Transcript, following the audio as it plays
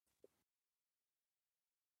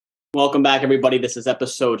Welcome back, everybody. This is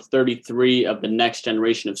episode 33 of the next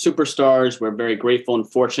generation of superstars. We're very grateful and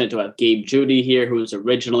fortunate to have Gabe Jeudy here, who is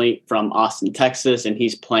originally from Austin, Texas, and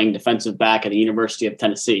he's playing defensive back at the University of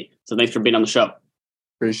Tennessee. So thanks for being on the show.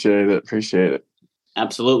 Appreciate it.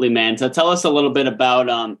 Absolutely, man. So tell us a little bit about,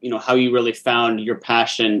 how you really found your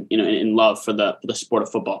passion, and love for the sport of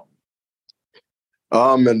football.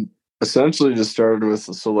 And essentially just started with,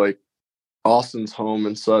 Austin's home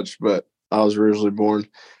and such, but I was originally born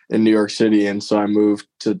in New York City, and so I moved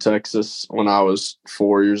to Texas when I was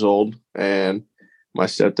 4 years old, and my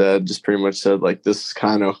stepdad just pretty much said, this is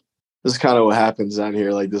kind of what happens down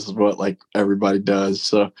here. This is what everybody does,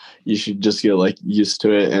 so you should just get used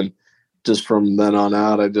to it. And just from then on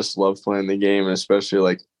out, I just love playing the game, and especially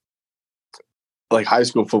like high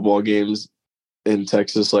school football games in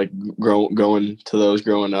Texas, going to those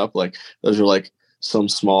growing up, those are some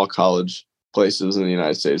small college places in the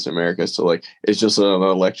United States of America. So it's just an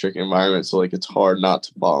electric environment. So it's hard not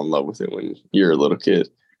to fall in love with it when you're a little kid.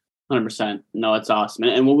 100%. No, it's awesome.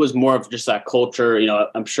 And what was more of just that culture?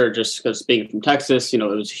 I'm sure just because being from Texas, it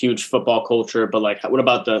was a huge football culture, but what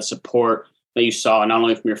about the support that you saw not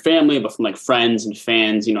only from your family, but from friends and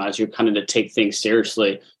fans, as you're kind of to take things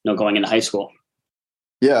seriously, going into high school?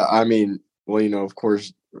 Yeah. I mean, of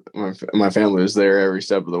course my family was there every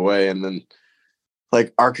step of the way. And then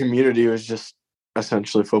our community was just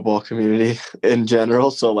essentially football community in general.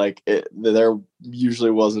 So there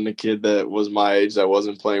usually wasn't a kid that was my age that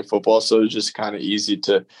wasn't playing football. So it was just kind of easy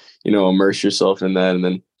to, immerse yourself in that. And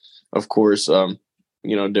then of course,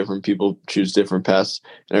 different people choose different paths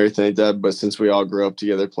and everything like that. But since we all grew up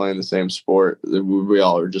together playing the same sport, we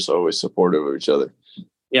all are just always supportive of each other.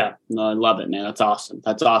 Yeah, no, I love it, man. That's awesome.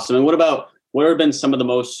 And what have been some of the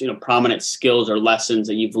most, prominent skills or lessons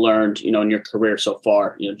that you've learned, in your career so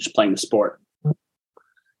far, just playing the sport?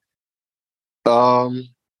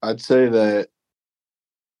 I'd say that,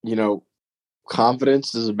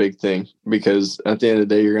 confidence is a big thing, because at the end of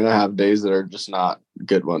the day, you're going to have days that are just not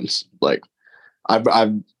good ones. I've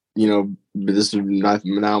this is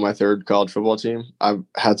now my third college football team. I've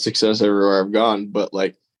had success everywhere I've gone, but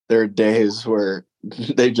there are days where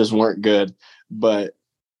they just weren't good. But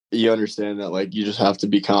you understand that you just have to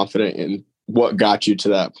be confident in what got you to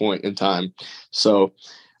that point in time. So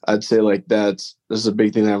I'd say this is a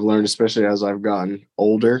big thing that I've learned, especially as I've gotten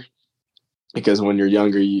older, because when you're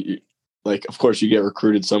younger, you of course you get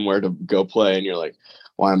recruited somewhere to go play, and you're like,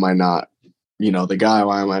 why am I not, the guy?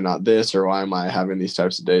 Why am I not this? Or why am I having these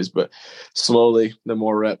types of days? But slowly, the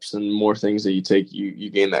more reps and more things that you take, you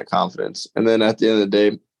gain that confidence. And then at the end of the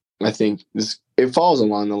day, I think it falls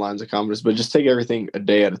along the lines of confidence, but just take everything a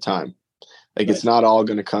day at a time. Right. It's not all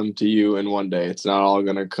going to come to you in one day. It's not all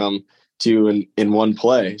going to come to you in one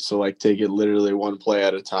play. So take it literally one play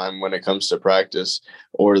at a time when it comes to practice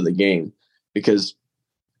or the game, because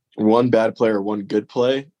one bad play or one good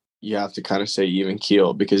play, you have to kind of say even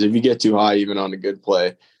keel, because if you get too high, even on a good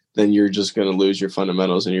play, then you're just going to lose your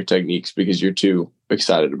fundamentals and your techniques because you're too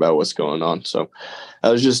excited about what's going on. So that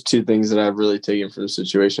was just two things that I've really taken from the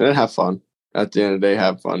situation. And have fun. At the end of the day,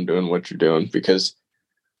 have fun doing what you're doing, because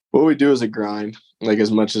what we do is a grind.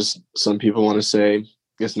 As much as some people want to say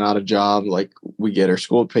it's not a job, we get our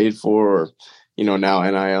school paid for, or, now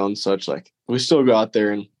NIL and such, we still go out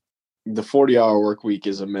there, and the 40-hour work week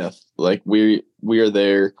is a myth. We are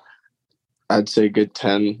there, I'd say good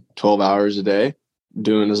 10, 12 hours a day,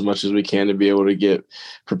 doing as much as we can to be able to get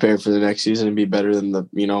prepared for the next season and be better than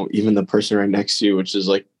even the person right next to you, which is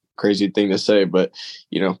crazy thing to say. But,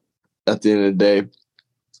 at the end of the day,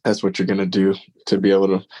 that's what you're going to do to be able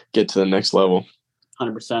to get to the next level.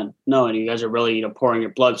 100%. No, and you guys are really, pouring your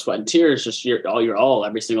blood, sweat, and tears, just your all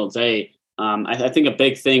every single day. I think a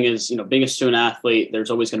big thing is, being a student athlete, there's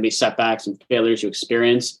always going to be setbacks and failures you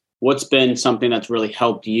experience. What's been something that's really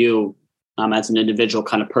helped you as an individual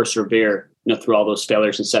kind of persevere, through all those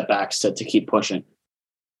failures and setbacks to keep pushing?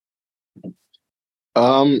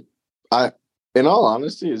 In all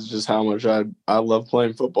honesty, it's just how much I love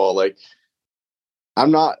playing football.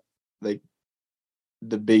 I'm not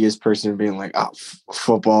the biggest person being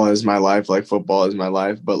football is my life. Football is my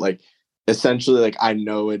life. But essentially, I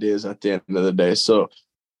know it is at the end of the day. So,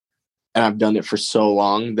 and I've done it for so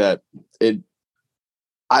long that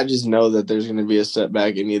I just know that there's going to be a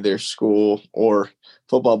setback in either school or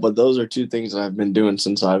football. But those are two things that I've been doing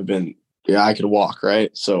since I could walk, right?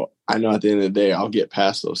 So I know at the end of the day, I'll get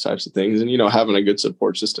past those types of things. And, having a good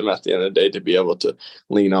support system at the end of the day to be able to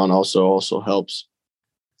lean on also helps,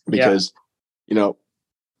 because,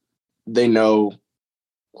 they know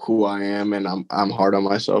who I am, and I'm hard on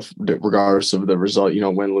myself regardless of the result,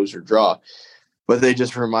 win, lose, or draw. but they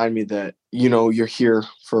just remind me that, you're here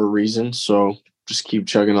for a reason. So just keep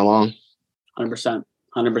chugging along. 100%.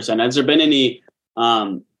 100%. Has there been any,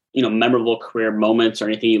 memorable career moments or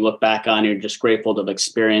anything you look back on, you're just grateful to have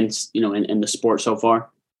experienced, in the sport so far?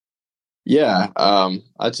 Yeah.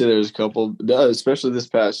 I'd say there's a couple, especially this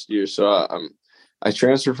past year. So I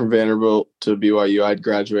transferred from Vanderbilt to BYU. I'd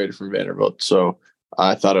graduated from Vanderbilt. So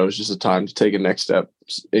I thought it was just a time to take a next step,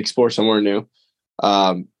 explore somewhere new.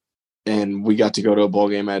 And we got to go to a bowl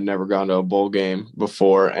game. I had never gone to a bowl game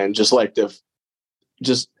before. And just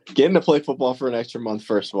getting to play football for an extra month,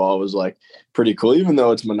 first of all, was like pretty cool, even though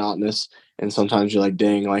it's monotonous. And sometimes you're like,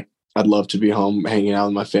 dang, like I'd love to be home hanging out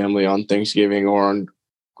with my family on Thanksgiving or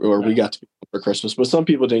we got to be home for Christmas. But some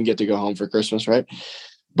people didn't get to go home for Christmas, right?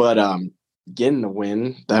 But getting to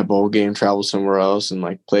win that bowl game, travel somewhere else, and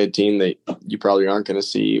like play a team that you probably aren't going to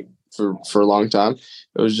see for a long time,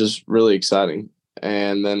 it was just really exciting.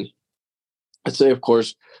 And then I'd say, of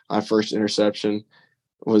course, my first interception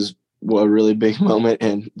was a really big moment.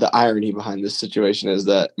 And the irony behind this situation is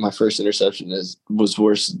that my first interception was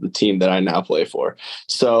versus the team that I now play for.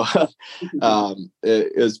 So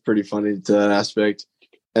it was pretty funny to that aspect.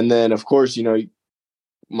 And then, of course,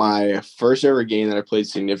 my first ever game that I played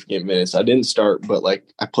significant minutes, I didn't start, but like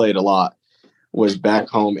I played a lot, was back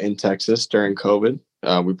home in Texas during COVID.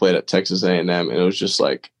 We played at Texas A&M, and it was just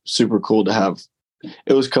like super cool to have.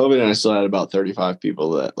 It was COVID, and I still had about 35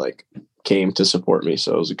 people that like came to support me.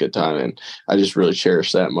 So it was a good time. And I just really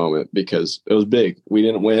cherished that moment because it was big. We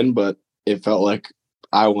didn't win, but it felt like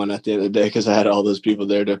I won at the end of the day because I had all those people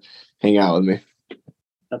there to hang out with me.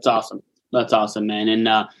 That's awesome. That's awesome, man. And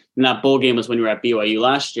that bowl game was when you were at BYU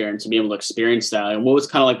last year, and to be able to experience that, and what was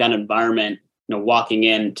kind of like that environment, walking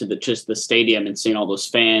into the stadium and seeing all those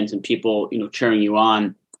fans and people, cheering you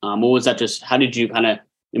on. What was that? Just how did you kind of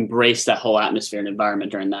embrace that whole atmosphere and environment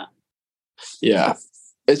during that? Yeah,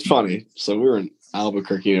 it's funny. So we were in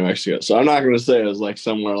Albuquerque, New Mexico. So I'm not going to say it was like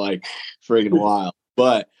somewhere like friggin' wild,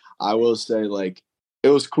 but I will say like it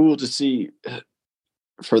was cool to see.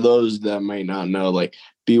 For those that might not know, like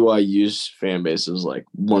BYU's fan base is like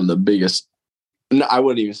one of the biggest. No, I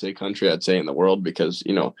wouldn't even say country, I'd say in the world, because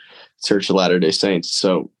Church of Latter-day Saints.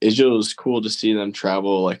 So it just was cool to see them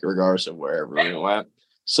travel, like regardless of wherever we went.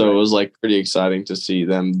 So it was like pretty exciting to see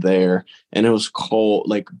them there, and it was cold,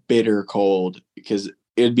 like bitter cold, because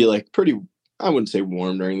it'd be like pretty. I wouldn't say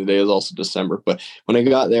warm during the day. It was also December, but when I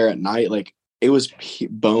got there at night, like it was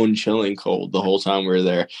bone chilling cold the whole time we were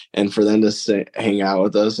there, and for them to hang out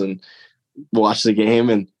with us and watch the game,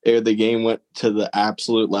 and the game went to the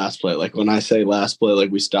absolute last play. Like when I say last play,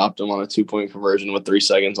 like we stopped them on a 2-point conversion with 3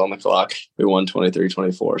 seconds on the clock. We won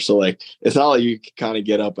 23-24. So like, it's not like you can kind of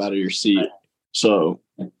get up out of your seat. So,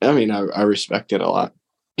 I mean, I respect it a lot.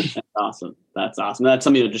 That's awesome. That's awesome. That's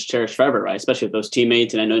something you'll just cherish forever, right? Especially with those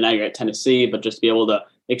teammates. And I know now you're at Tennessee, but just to be able to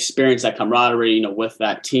experience that camaraderie, with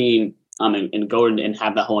that team, and go and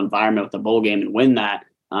have that whole environment with the bowl game and win that,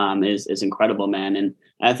 is incredible, man. And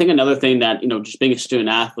I think another thing that, just being a student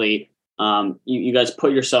athlete, you guys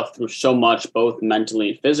put yourself through so much, both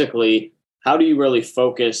mentally and physically. How do you really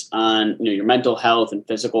focus on, your mental health and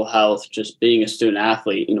physical health, just being a student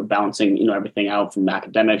athlete, balancing, everything out from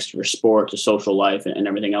academics to your sport to social life and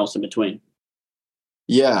everything else in between?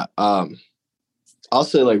 Yeah. I'll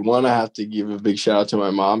say like one, I have to give a big shout out to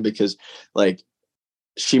my mom, because like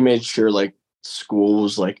she made sure like school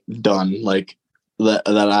was like done, like that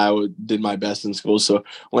I did my best in school. So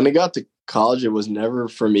when I got to college, it was never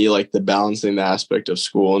for me like the balancing the aspect of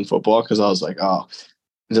school and football, because I was like, oh,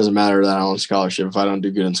 it doesn't matter that I'm on scholarship. If I don't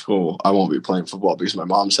do good in school, I won't be playing football, because my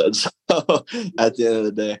mom said so at the end of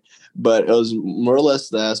the day. But it was more or less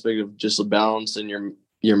the aspect of just balancing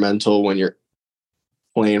your mental when you're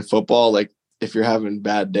playing football, like if you're having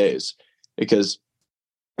bad days, because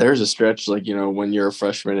there's a stretch, like, when you're a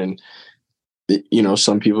freshman and,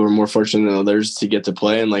 some people are more fortunate than others to get to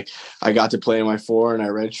play. And like, I got to play in my 4 and I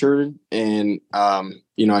redshirted, and,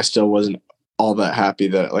 I still wasn't all that happy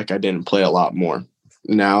that like I didn't play a lot more.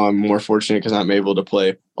 Now I'm more fortunate because I'm able to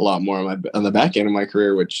play a lot more on the back end of my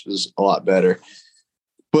career, which is a lot better.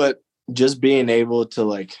 But just being able to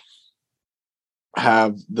like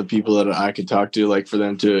have the people that I could talk to, like for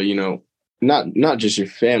them to, not just your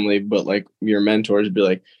family, but like your mentors, be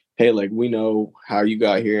like, hey, like we know how you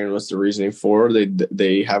got here and what's the reasoning for.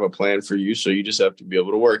 They have a plan for you, so you just have to be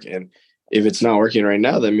able to work. And if it's not working right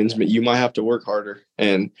now, that means you might have to work harder.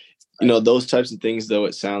 And those types of things, though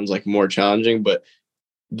it sounds like more challenging, but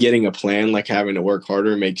getting a plan, like having to work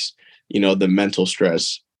harder, makes the mental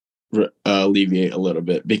stress alleviate a little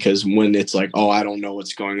bit, because when it's like, oh, I don't know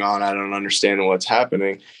what's going on, I don't understand what's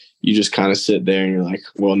happening, you just kind of sit there and you're like,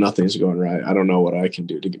 well, nothing's going right. I don't know what I can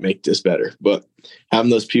do to make this better. But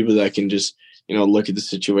having those people that can just, look at the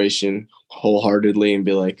situation wholeheartedly and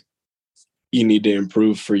be like, you need to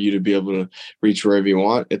improve for you to be able to reach wherever you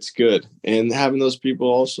want, it's good. And having those people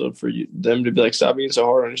also for them to be like, stop being so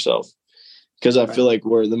hard on yourself. Because I feel like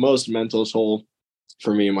where the most mental toll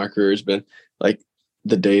for me in my career has been like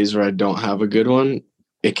the days where I don't have a good one,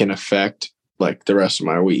 it can affect like the rest of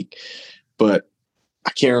my week. But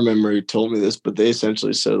I can't remember who told me this, but they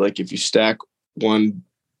essentially said like if you stack one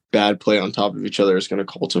bad play on top of each other, it's going to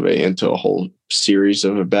cultivate into a whole series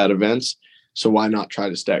of bad events. So why not try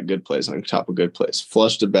to stack good plays on top of good plays?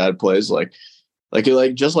 Flush the bad plays like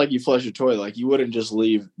just like you flush your toilet. Like you wouldn't just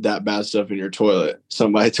leave that bad stuff in your toilet.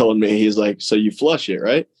 Somebody told me, he's like, so you flush it,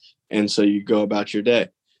 right? And so you go about your day.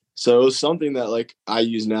 So it was something that like I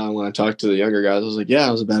use now when I talk to the younger guys. I was like, yeah,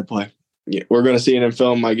 it was a bad play. Yeah, we're going to see it in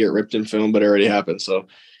film. Might get ripped in film, but it already happened. So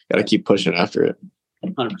got to keep pushing after it.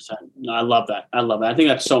 100%. No, I love that. I think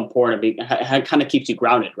that's so important. It kind of keeps you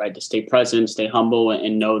grounded, right? To stay present, stay humble,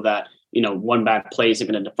 and know that, one bad play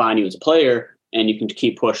isn't going to define you as a player, and you can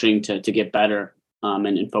keep pushing to get better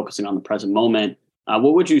and focusing on the present moment.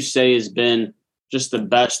 What would you say has been just the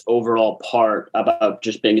best overall part about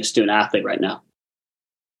just being a student athlete right now?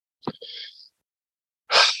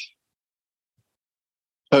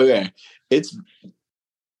 Okay.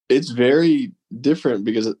 It's very different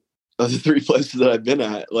because of the three places that I've been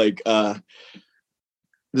at. Like,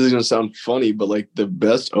 this is going to sound funny, but like the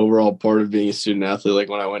best overall part of being a student athlete, like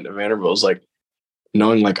when I went to Vanderbilt, was like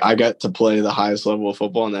knowing like I got to play the highest level of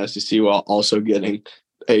football in the SEC while also getting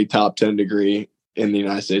a top 10 degree in the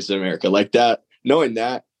United States of America. Like that, knowing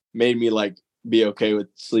that made me like be okay with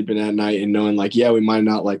sleeping at night and knowing like, yeah, we might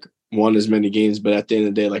not like won as many games, but at the end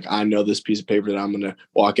of the day, like I know this piece of paper that I'm going to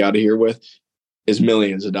walk out of here with is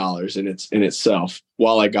millions of dollars in itself,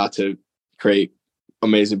 while I got to create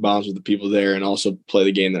amazing bonds with the people there and also play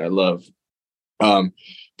the game that I love.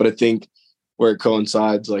 But I think where it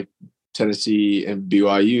coincides, like Tennessee and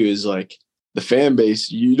BYU, is like the fan base,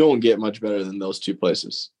 you don't get much better than those two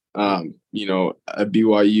places. At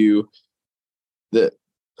BYU, they're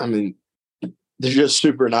just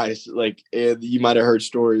super nice. Like you might have heard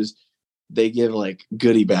stories. They give like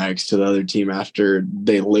goodie bags to the other team after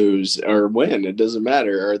they lose or win. It doesn't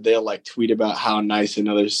matter. Or they'll like tweet about how nice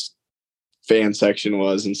another fan section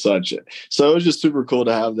was and such. So it was just super cool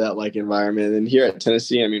to have that like environment. And here at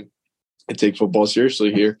Tennessee, I take football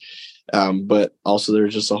seriously here. But also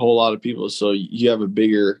there's just a whole lot of people. So you have a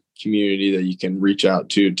bigger community that you can reach out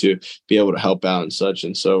to be able to help out and such.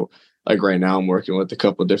 And so like right now I'm working with a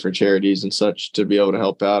couple of different charities and such to be able to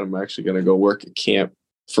help out. I'm actually going to go work at camp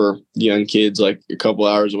for young kids, like a couple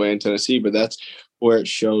hours away in Tennessee. But that's where it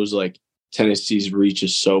shows like Tennessee's reach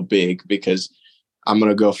is so big, because I'm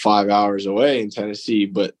going to go 5 hours away in Tennessee,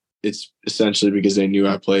 but it's essentially because they knew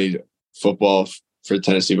I played football for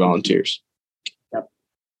Tennessee Volunteers.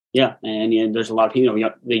 Yeah, and there's a lot of people,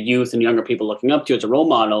 the youth and younger people looking up to you as a role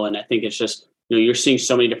model, and I think it's just you're seeing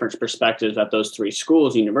so many different perspectives at those three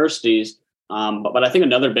schools, universities. But I think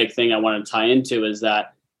another big thing I want to tie into is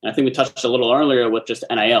that, and I think we touched a little earlier with just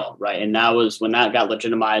NIL, right? And that was when that got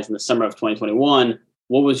legitimized in the summer of 2021.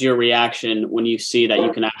 What was your reaction when you see that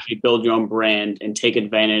you can actually build your own brand and take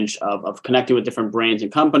advantage of connecting with different brands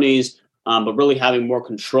and companies, but really having more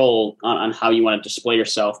control on how you want to display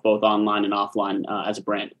yourself both online and offline as a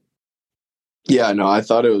brand? Yeah, no, I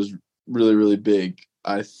thought it was really, really big.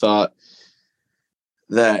 I thought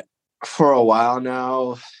that for a while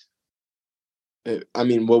now,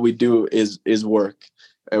 what we do is work.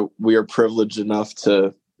 We are privileged enough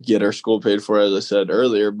to get our school paid for, as I said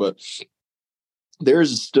earlier, but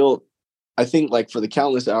there's still, I think, like for the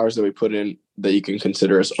countless hours that we put in that you can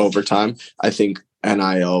consider as overtime, I think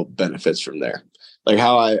NIL benefits from there. Like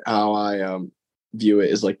how I view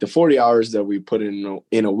it is like the 40 hours that we put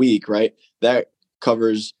in a week, right? That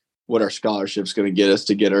covers what our scholarship's going to get us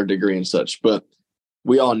to get our degree and such. But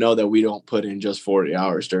we all know that we don't put in just 40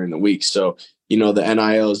 hours during the week. So, the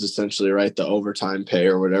NIL is essentially, right, the overtime pay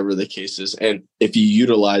or whatever the case is. And if you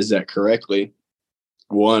utilize that correctly,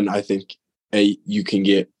 one, I think you can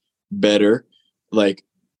get better, like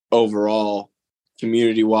overall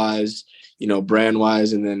community wise, brand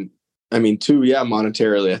wise. And then, two, yeah,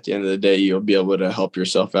 monetarily at the end of the day, you'll be able to help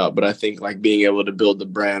yourself out. But I think like being able to build the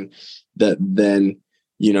brand that then,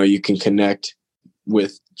 you can connect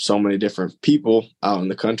with so many different people out in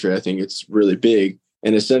the country, I think it's really big,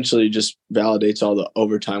 and essentially just validates all the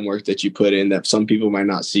overtime work that you put in that some people might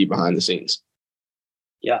not see behind the scenes.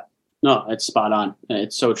 Yeah, no, it's spot on.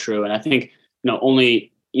 It's so true. And I think,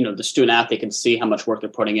 only the student athlete can see how much work they're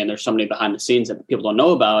putting in. There's so many behind the scenes that people don't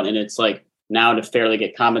know about. And it's like now to fairly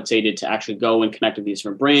get compensated to actually go and connect with these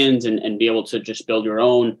different brands and be able to just build your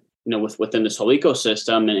own, within this whole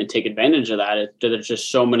ecosystem and take advantage of that. There's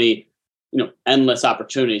just so many, endless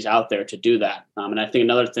opportunities out there to do that. And I think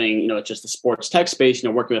another thing, it's just the sports tech space,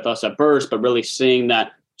 working with us at Burst, but really seeing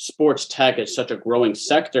that sports tech is such a growing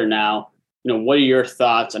sector now. What are your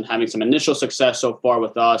thoughts on having some initial success so far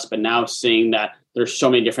with us, but now seeing that there's so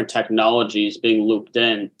many different technologies being looped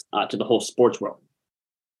in to the whole sports world?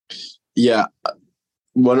 Yeah.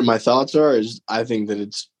 One of my thoughts is I think that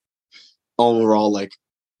it's overall like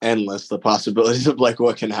endless, the possibilities of like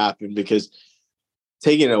what can happen, because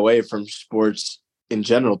taking it away from sports in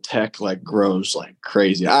general, tech like grows like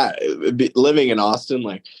crazy. Living in Austin,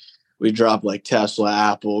 like we drop like Tesla,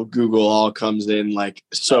 Apple, Google all comes in like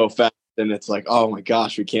so fast. And it's like, oh my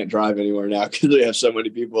gosh, we can't drive anywhere now because we have so many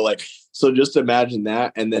people. Like, so just imagine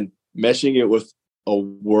that, and then meshing it with a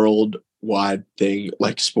worldwide thing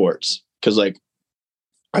like sports. Because like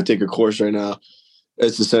I take a course right now,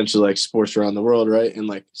 it's essentially like sports around the world, right? And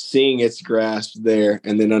like seeing its grasp there,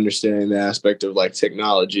 and then understanding the aspect of like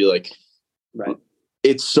technology, like right.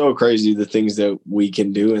 It's so crazy the things that we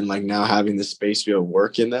can do, and like now having the space to be able to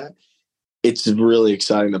work in that, it's really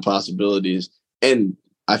exciting, the possibilities. And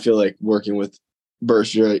I feel like working with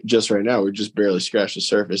Burst just right now, we're just barely scratched the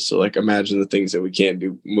surface. So like imagine the things that we can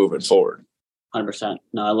do moving forward. 100%.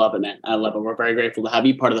 No, I love it, man. I love it. We're very grateful to have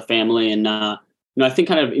you part of the family. And, I think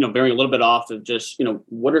kind of, veering a little bit off of just,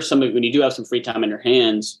 what are some of, when you do have some free time in your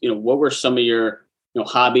hands, what were some of your,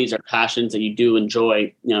 hobbies or passions that you do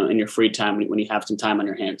enjoy, in your free time when you have some time on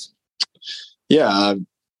your hands? Yeah,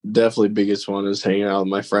 definitely biggest one is hanging out with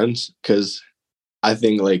my friends, because I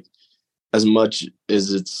think like as much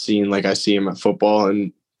as it's seen, like I see him at football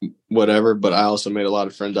and whatever, but I also made a lot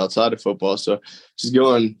of friends outside of football. So just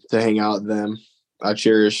going to hang out with them, I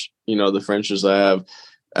cherish, the friendships I have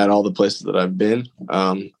at all the places that I've been.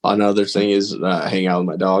 Another thing is hang out with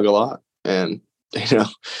my dog a lot. And,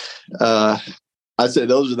 I'd say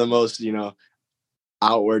those are the most,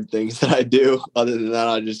 outward things that I do. Other than that,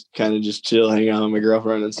 I just kind of just chill, hang out with my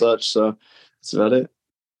girlfriend and such. So that's about it.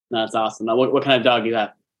 That's awesome. Now, what kind of dog do you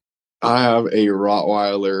have? I have a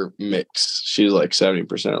Rottweiler mix. She's like 70%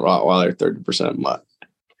 Rottweiler, 30% mutt.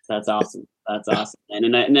 That's awesome. That's awesome.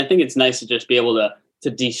 And I think it's nice to just be able to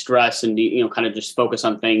de-stress and kind of just focus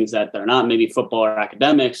on things that are not maybe football or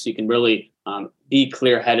academics. You can really be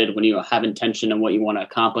clear-headed when you have intention and what you want to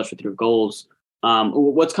accomplish with your goals.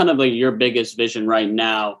 What's kind of like your biggest vision right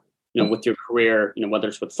now, with your career, whether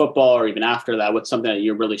it's with football or even after that? What's something that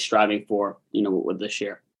you're really striving for, with this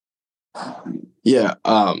year? Yeah.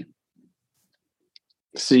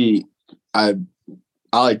 See, I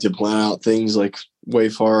like to plan out things like way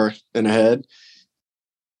far and ahead.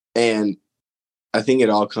 And I think it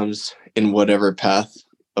all comes in whatever path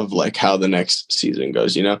of like how the next season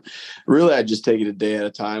goes, Really, I just take it a day at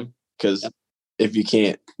a time, because if you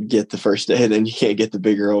can't get the first day, then you can't get the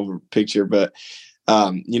bigger over picture. But,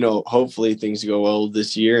 hopefully things go well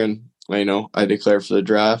this year, and, I declare for the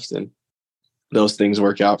draft and those things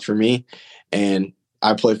work out for me. And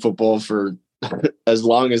I play football for as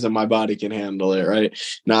long as my body can handle it, right?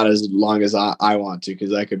 Not as long as I want to,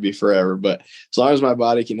 because that could be forever. But as long as my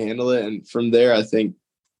body can handle it. And from there, I think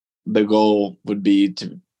the goal would be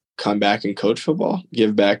to come back and coach football,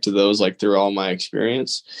 give back to those like through all my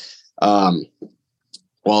experience. While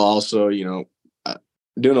also,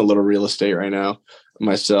 doing a little real estate right now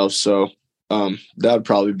myself. So that would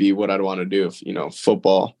probably be what I'd want to do if,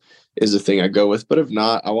 football is the thing I go with. But if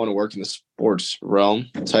not, I want to work in the sports realm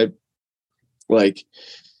type, like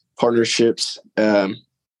partnerships,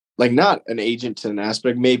 like not an agent to an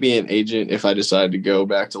aspect, maybe an agent if I decide to go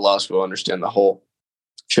back to law school, understand the whole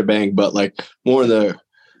shebang, but like more the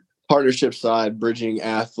partnership side, bridging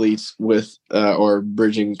athletes with, or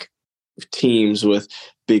bridging teams with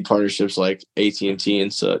big partnerships like AT&T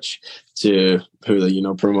and such, to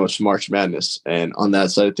who promotes March Madness and on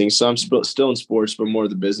that side of things. So I'm still in sports, but more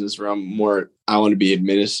the business realm. More I want to be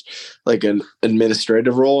like an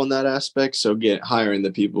administrative role in that aspect. So hiring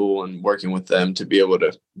the people and working with them to be able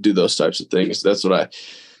to do those types of things. That's what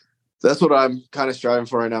I'm kind of striving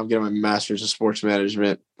for right now. I'm getting my master's of sports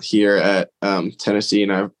management here at Tennessee,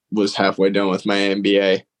 and I was halfway done with my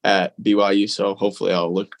MBA at BYU. So hopefully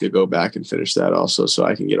I'll look to go back and finish that also, so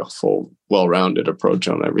I can get a full, well-rounded approach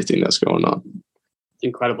on everything that's going on.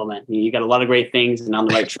 Incredible, man. You got a lot of great things and on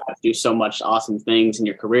the right track to do so much awesome things in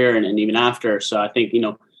your career and even after. So I think,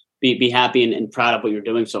 be happy and proud of what you're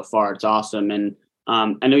doing so far. It's awesome. And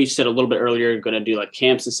I know you said a little bit earlier, you're going to do like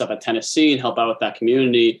camps and stuff at Tennessee and help out with that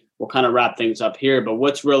community. we'll kind of wrap things up here. But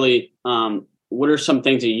what's really, what are some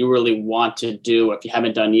things that you really want to do if you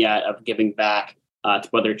haven't done yet of giving back to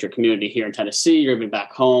whether it's your community here in Tennessee or even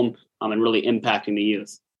back home, and really impacting the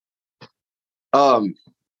youth?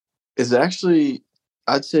 It's actually,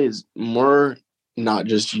 I'd say it's more not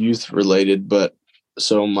just youth related, but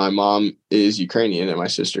so my mom is Ukrainian and my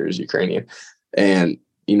sister is Ukrainian. And,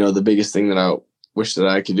 the biggest thing that I wish that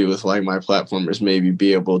I could do with like my platform is maybe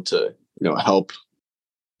be able to, help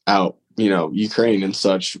out, Ukraine and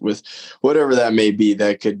such with whatever that may be.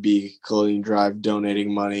 That could be clothing drive,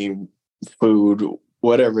 donating money, food,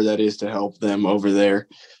 whatever that is to help them over there,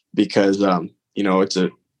 because, it's a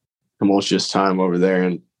tumultuous time over there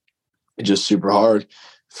and it's just super hard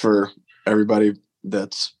for everybody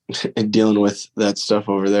that's dealing with that stuff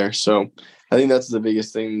over there. So I think that's the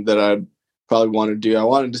biggest thing that I'd probably want to do. I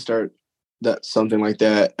wanted to start something like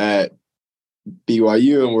that at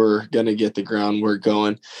BYU, and we're going to get the groundwork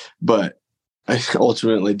going, but I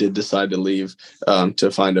ultimately did decide to leave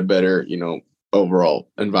to find a better, overall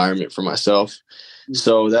environment for myself.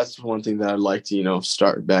 So that's one thing that I'd like to,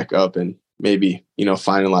 start back up and maybe,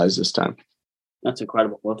 finalize this time. That's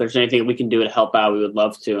incredible. Well, if there's anything we can do to help out, we would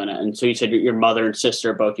love to. And so you said your mother and sister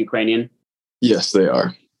are both Ukrainian? Yes, they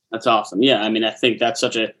are. That's awesome. Yeah. I mean, I think that's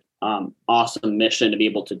such a awesome mission to be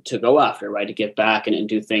able to go after, right? To give back and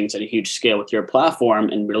do things at a huge scale with your platform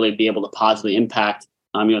and really be able to positively impact,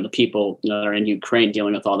 the people that are in Ukraine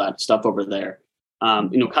dealing with all that stuff over there.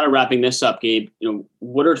 Kind of wrapping this up, Gabe,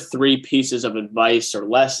 what are 3 pieces of advice or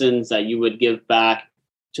lessons that you would give back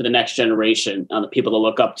to the next generation, the people that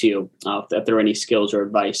look up to you, if there are any skills or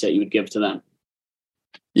advice that you would give to them?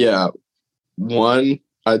 Yeah. One,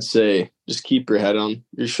 I'd say just keep your head on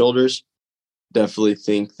your shoulders. Definitely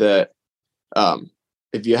think that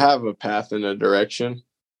if you have a path in a direction,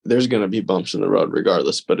 there's going to be bumps in the road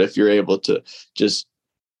regardless. But if you're able to just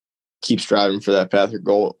keep striving for that path, your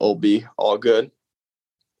goal will be all good.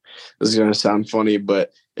 This is going to sound funny,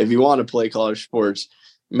 but if you want to play college sports,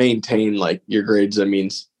 maintain like your grades. That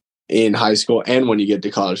means in high school and when you get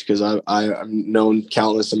to college, because I've known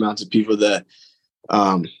countless amounts of people that,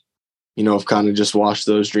 have kind of just washed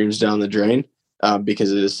those dreams down the drain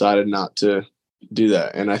because they decided not to do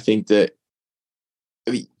that. And I think that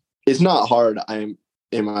it's not hard.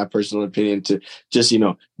 In my personal opinion, to just,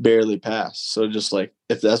 barely pass. So just like,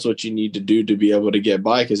 if that's what you need to do to be able to get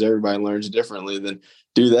by, because everybody learns differently, then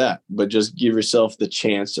do that. But just give yourself the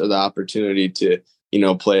chance or the opportunity to,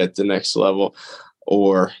 play at the next level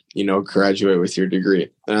or, graduate with your degree.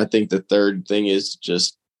 And I think the third thing is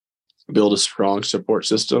just build a strong support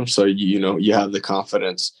system. So, you have the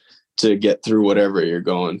confidence to get through whatever you're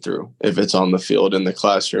going through, if it's on the field, in the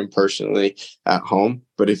classroom, personally, at home.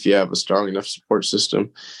 But if you have a strong enough support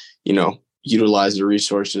system, utilize the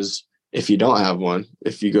resources. If you don't have one,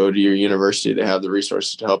 if you go to your university, they have the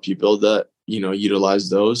resources to help you build that, utilize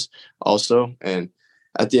those also. And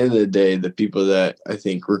at the end of the day, the people that I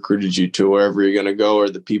think recruited you to wherever you're going to go, or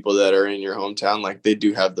the people that are in your hometown, like, they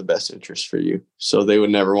do have the best interest for you. So they would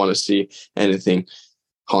never want to see anything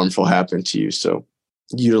harmful happen to you. So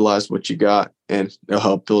utilize what you got, and it'll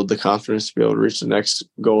help build the confidence to be able to reach the next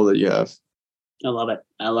goal that you have. I love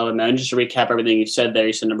it, man. Just to recap everything you said there,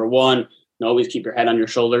 you said number 1, always keep your head on your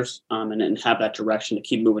shoulders, and have that direction to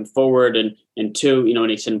keep moving forward. And 2,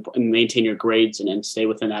 and you said maintain your grades and stay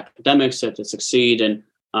within academics to succeed. And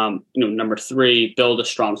number 3, build a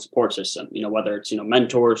strong support system. Whether it's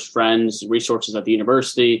mentors, friends, resources at the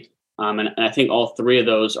university. And I think all 3 of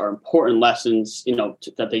those are important lessons,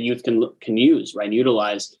 that the youth can use, right, and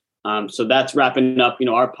utilize. So that's wrapping up,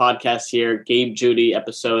 our podcast here. Gabe Jeudy,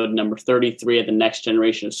 episode number 33 of the Next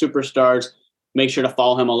Generation of Superstars. Make sure to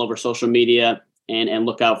follow him all over social media and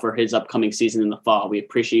look out for his upcoming season in the fall. We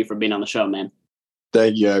appreciate you for being on the show, man.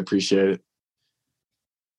 Thank you. I appreciate it.